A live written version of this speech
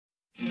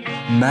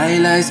My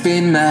life's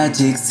been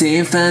magic,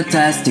 seemed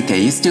fantastic. I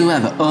used to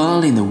have it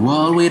all in the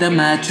wall with a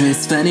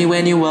mattress. Funny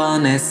when you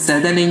want it,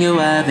 suddenly you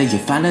have it. You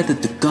find out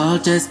that the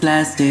gold just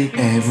plastic.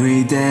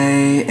 Every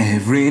day,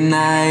 every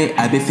night,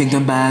 I be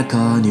thinking back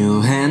on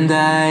you and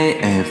I.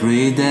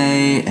 Every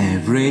day,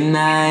 every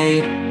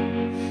night,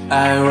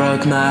 I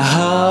work my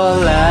whole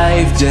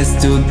life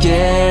just to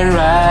get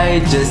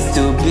right, just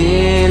to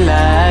be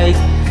like.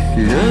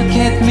 Look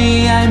at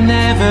me, I'm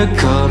never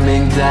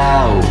coming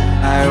down.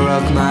 I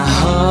rock my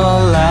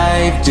whole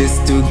life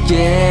just to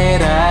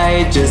get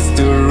high, just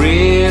to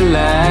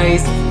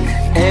realize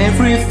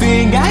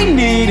everything I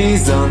need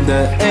is on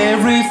the,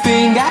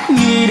 everything I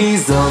need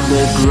is on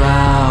the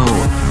ground.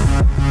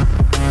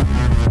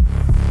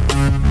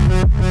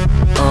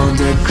 On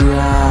the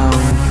ground.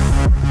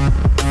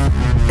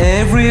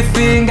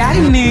 Everything I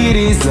need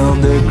is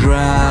on the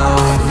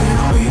ground.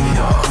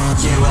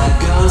 Yeah, what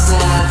goes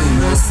up, it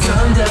must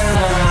come down.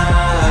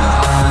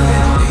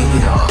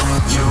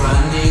 You're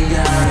running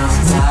out of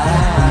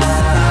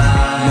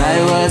time. My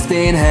world's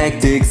been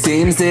hectic,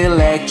 seems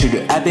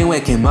electric. I've been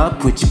waking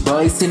up with your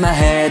voice in my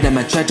head. And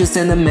I try to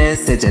send a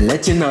message and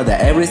let you know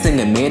that every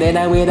single minute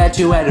I without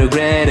you I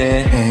regret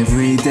it.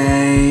 Every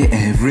day,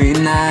 every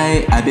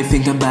night, I be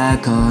thinking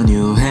back on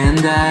you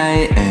and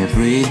I.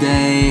 Every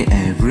day,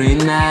 every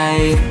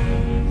night,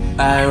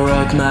 I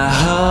rock my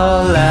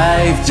whole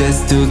life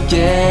just to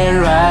get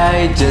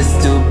right,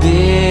 just to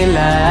be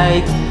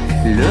like.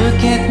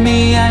 Look at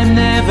me, I'm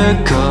never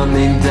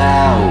coming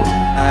down.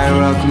 I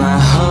rock my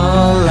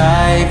whole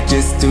life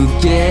just to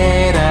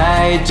get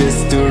high,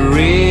 just to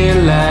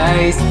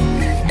realize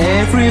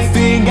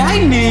everything I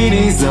need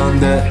is on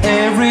the,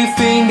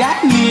 everything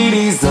I need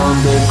is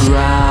on the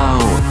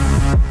ground.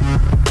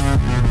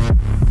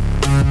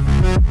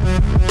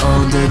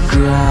 On the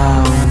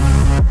ground.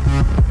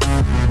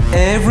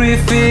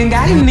 Everything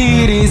I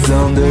need is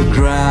on the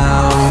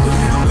ground.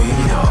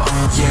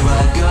 Yeah,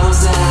 what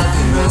goes up,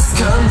 it must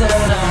come down.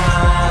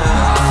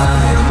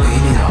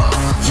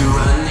 You're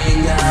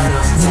running out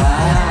of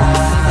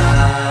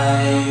time.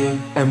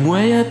 I'm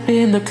way up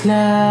in the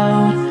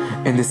cloud,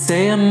 and they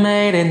say I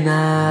made it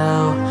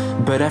now.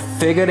 But I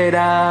figured it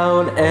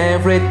out,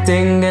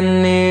 everything I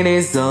need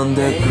is on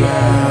the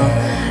ground.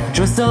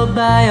 Just all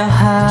by your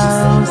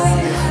house,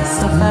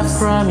 so far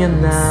from you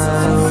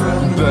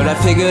now. But I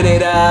figured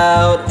it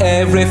out,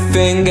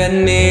 everything I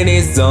need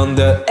is on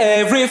the,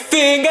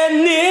 everything I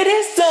need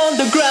is on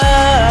the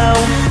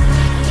ground.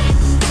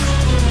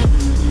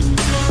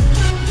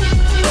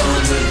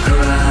 On the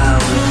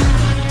ground.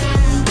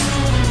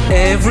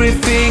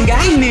 Everything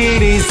I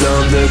need is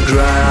on the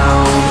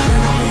ground.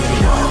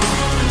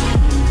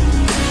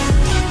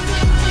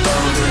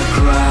 On the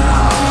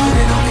ground.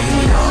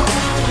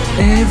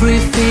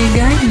 Everything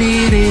I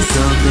need is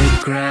on the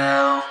ground.